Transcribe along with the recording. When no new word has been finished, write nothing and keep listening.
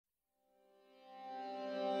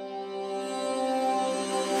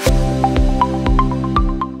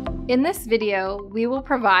In this video, we will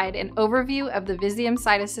provide an overview of the Visium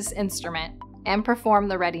CytAssist instrument and perform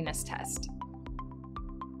the readiness test.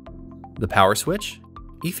 The power switch,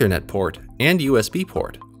 Ethernet port, and USB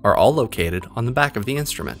port are all located on the back of the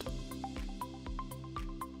instrument.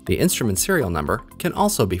 The instrument serial number can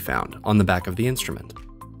also be found on the back of the instrument.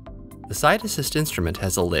 The CytAssist instrument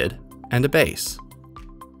has a lid and a base.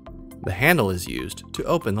 The handle is used to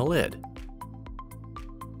open the lid.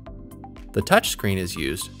 The touchscreen is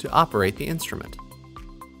used to operate the instrument.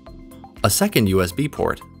 A second USB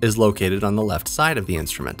port is located on the left side of the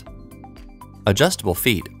instrument. Adjustable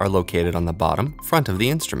feet are located on the bottom front of the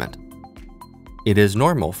instrument. It is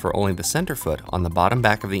normal for only the center foot on the bottom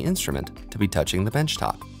back of the instrument to be touching the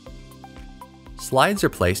benchtop. Slides are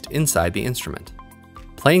placed inside the instrument.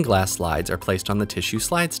 Plain glass slides are placed on the tissue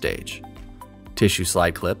slide stage. Tissue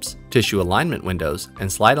slide clips, tissue alignment windows,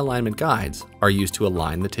 and slide alignment guides are used to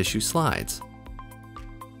align the tissue slides.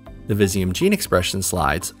 The Visium gene expression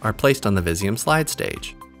slides are placed on the Visium slide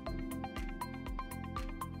stage.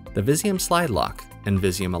 The Visium slide lock and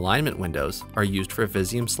Visium alignment windows are used for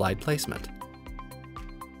Visium slide placement.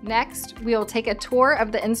 Next, we will take a tour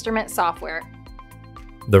of the instrument software.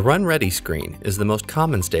 The Run Ready screen is the most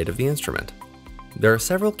common state of the instrument. There are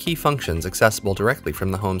several key functions accessible directly from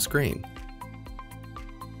the home screen.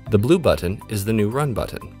 The blue button is the new Run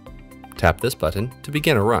button. Tap this button to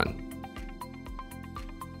begin a run.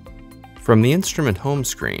 From the instrument home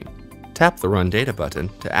screen, tap the Run Data button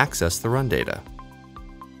to access the run data.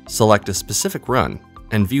 Select a specific run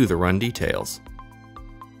and view the run details.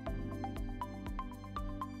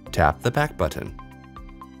 Tap the Back button.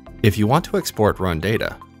 If you want to export run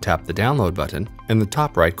data, tap the Download button in the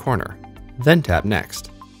top right corner, then tap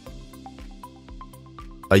Next.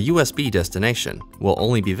 A USB destination will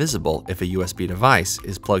only be visible if a USB device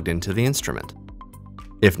is plugged into the instrument.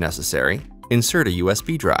 If necessary, insert a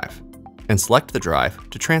USB drive and select the drive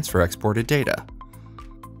to transfer exported data.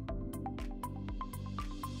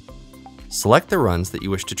 Select the runs that you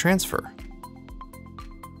wish to transfer.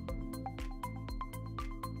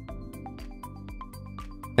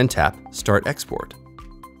 And tap Start Export.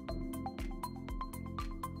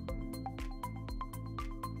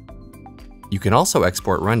 You can also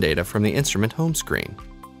export run data from the instrument home screen.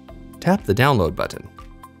 Tap the Download button.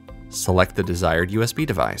 Select the desired USB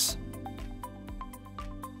device.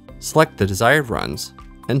 Select the desired runs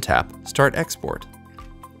and tap Start Export.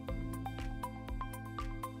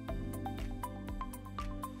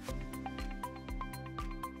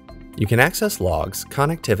 You can access logs,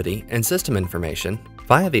 connectivity, and system information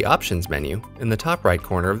via the Options menu in the top right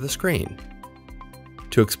corner of the screen.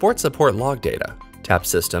 To export support log data, tap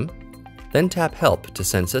System, then tap Help to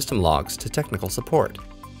send system logs to technical support.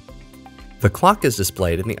 The clock is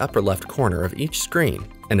displayed in the upper left corner of each screen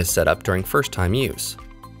and is set up during first-time use.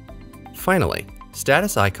 Finally,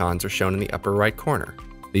 status icons are shown in the upper right corner.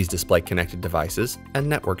 These display connected devices and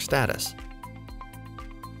network status.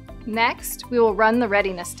 Next, we will run the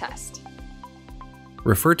readiness test.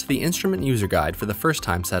 Refer to the instrument user guide for the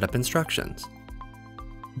first-time setup instructions.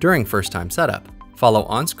 During first-time setup, follow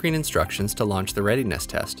on-screen instructions to launch the readiness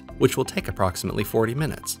test, which will take approximately 40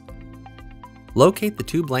 minutes. Locate the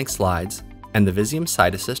two blank slides and the Visium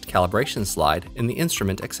CytAssist calibration slide in the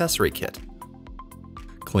instrument accessory kit.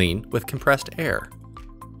 Clean with compressed air.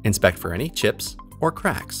 Inspect for any chips or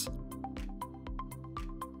cracks.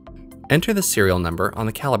 Enter the serial number on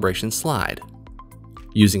the calibration slide.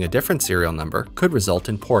 Using a different serial number could result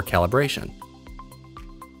in poor calibration.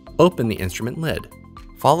 Open the instrument lid.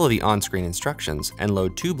 Follow the on-screen instructions and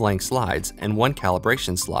load two blank slides and one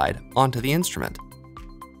calibration slide onto the instrument.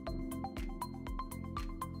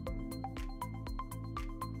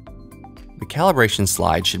 The calibration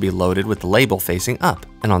slide should be loaded with the label facing up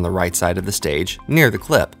and on the right side of the stage near the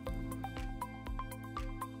clip.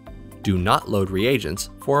 Do not load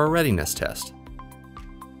reagents for a readiness test.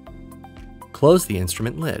 Close the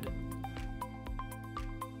instrument lid.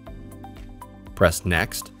 Press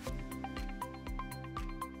Next.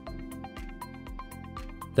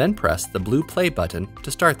 Then press the blue play button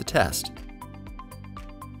to start the test.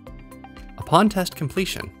 Upon test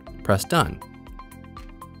completion, press Done.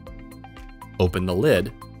 Open the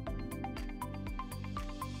lid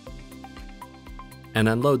and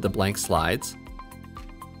unload the blank slides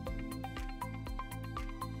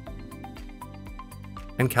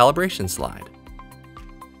and calibration slide.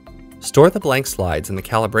 Store the blank slides in the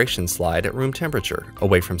calibration slide at room temperature,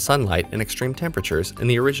 away from sunlight and extreme temperatures in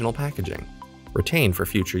the original packaging. Retain for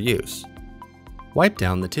future use. Wipe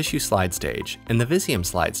down the tissue slide stage and the Visium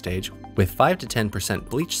slide stage with 5 to 10%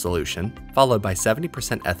 bleach solution, followed by 70%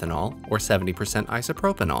 ethanol or 70%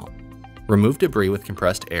 isopropanol. Remove debris with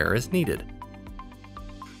compressed air as needed.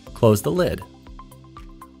 Close the lid.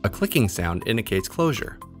 A clicking sound indicates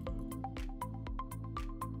closure.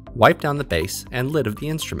 Wipe down the base and lid of the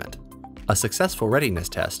instrument. A successful readiness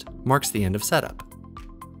test marks the end of setup.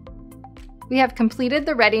 We have completed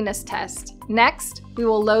the readiness test. Next, we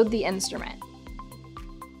will load the instrument.